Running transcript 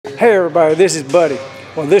Hey everybody, this is Buddy.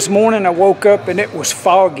 Well, this morning I woke up and it was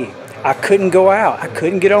foggy. I couldn't go out. I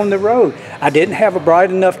couldn't get on the road. I didn't have a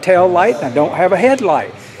bright enough tail light and I don't have a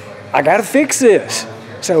headlight. I gotta fix this.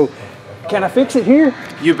 So, can I fix it here?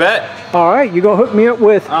 You bet. All right, you gonna hook me up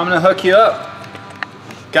with? I'm gonna hook you up.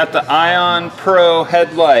 Got the Ion Pro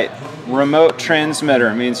headlight. Remote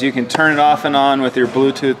transmitter. Means you can turn it off and on with your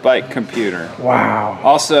Bluetooth bike computer. Wow.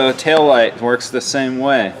 Also, tail light works the same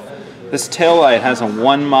way. This tail light has a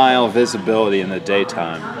 1 mile visibility in the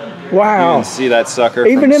daytime. Wow. You can see that sucker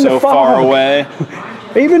even from in so the fog. far away.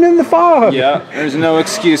 Even in the fog. Yeah, there's no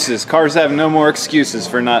excuses. Cars have no more excuses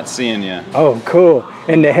for not seeing you. Oh, cool.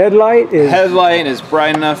 And the headlight is? Headlight is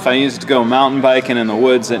bright enough. I use it to go mountain biking in the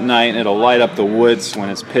woods at night. It'll light up the woods when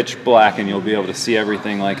it's pitch black and you'll be able to see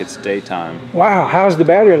everything like it's daytime. Wow, how's the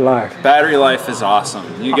battery life? Battery life is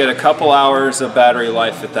awesome. You get a couple hours of battery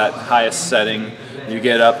life at that highest setting. You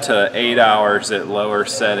get up to 8 hours at lower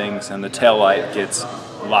settings, and the tail light gets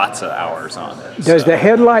lots of hours on it. Does the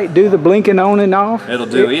headlight do the blinking on and off? It'll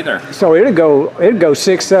do either. So it'll go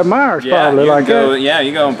 6, 7 hours probably like that. Yeah,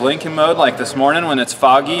 you go in blinking mode like this morning when it's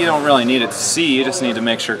foggy. You don't really need it to see. You just need to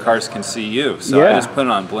make sure cars can see you. So I just put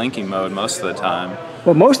it on blinking mode most of the time.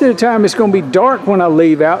 Well, most of the time it's going to be dark when I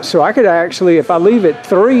leave out, so I could actually, if I leave at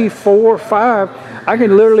 3, 4, 5, I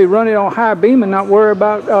can literally run it on high beam and not worry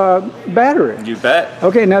about battery. You bet.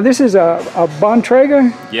 Okay, now this is a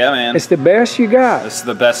Bontrager? Yeah, man. It's the best you got. This is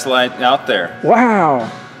the best light out there.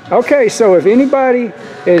 Wow. Okay, so if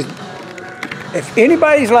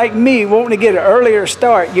anybody's like me wanting to get an earlier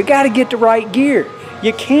start, you got to get the right gear.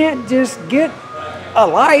 You can't just get a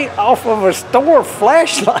light off of a store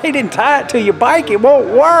flashlight and tie it to your bike. It won't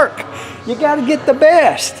work. You got to get the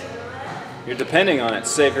best. You're depending on it to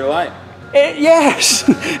save your life. Yes,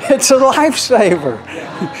 it's a lifesaver.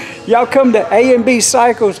 Y'all come to A&B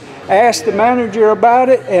Cycles, ask the manager about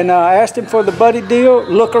it, and ask him for the buddy deal.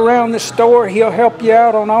 Look around the store. He'll help you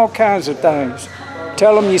out on all kinds of things.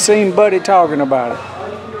 Tell him you seen Buddy talking about it.